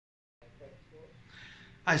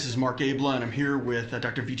Hi, this is Marc and I'm here with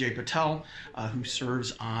Dr. Vijay Patel, who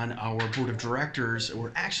serves on our board of directors.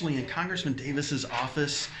 We're actually in Congressman Davis's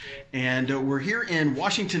office, and we're here in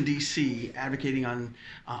Washington, D.C., advocating on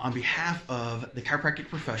behalf of the chiropractic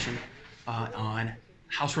profession on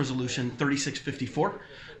House Resolution 3654,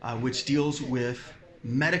 which deals with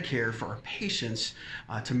Medicare for our patients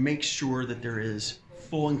to make sure that there is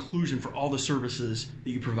full inclusion for all the services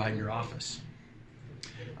that you provide in your office.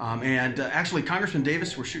 Actually, Congressman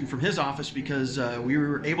Davis, we're shooting from his office because we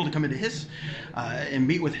were able to come into his and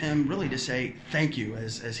meet with him really to say thank you,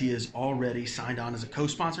 as he is already signed on as a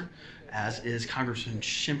co-sponsor, as is Congressman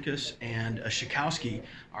Shimkus and Schakowsky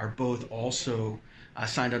are both also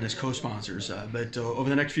signed on as co-sponsors. But over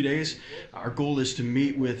the next few days, our goal is to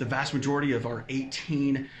meet with the vast majority of our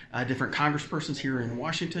 18 different congresspersons here in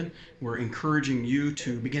Washington. We're encouraging you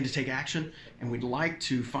to begin to take action, and we'd like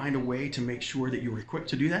to find a way to make sure that you're equipped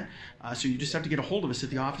to do that. So you just have to get a hold of us at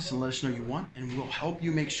the office and let us know you want, and we'll help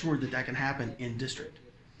you make sure that that can happen in district.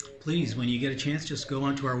 Please, when you get a chance, just go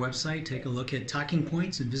onto our website, take a look at talking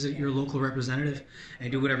points, and visit your local representative,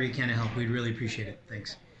 and do whatever you can to help. We'd really appreciate it.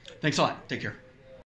 Thanks. Thanks a lot. Take care.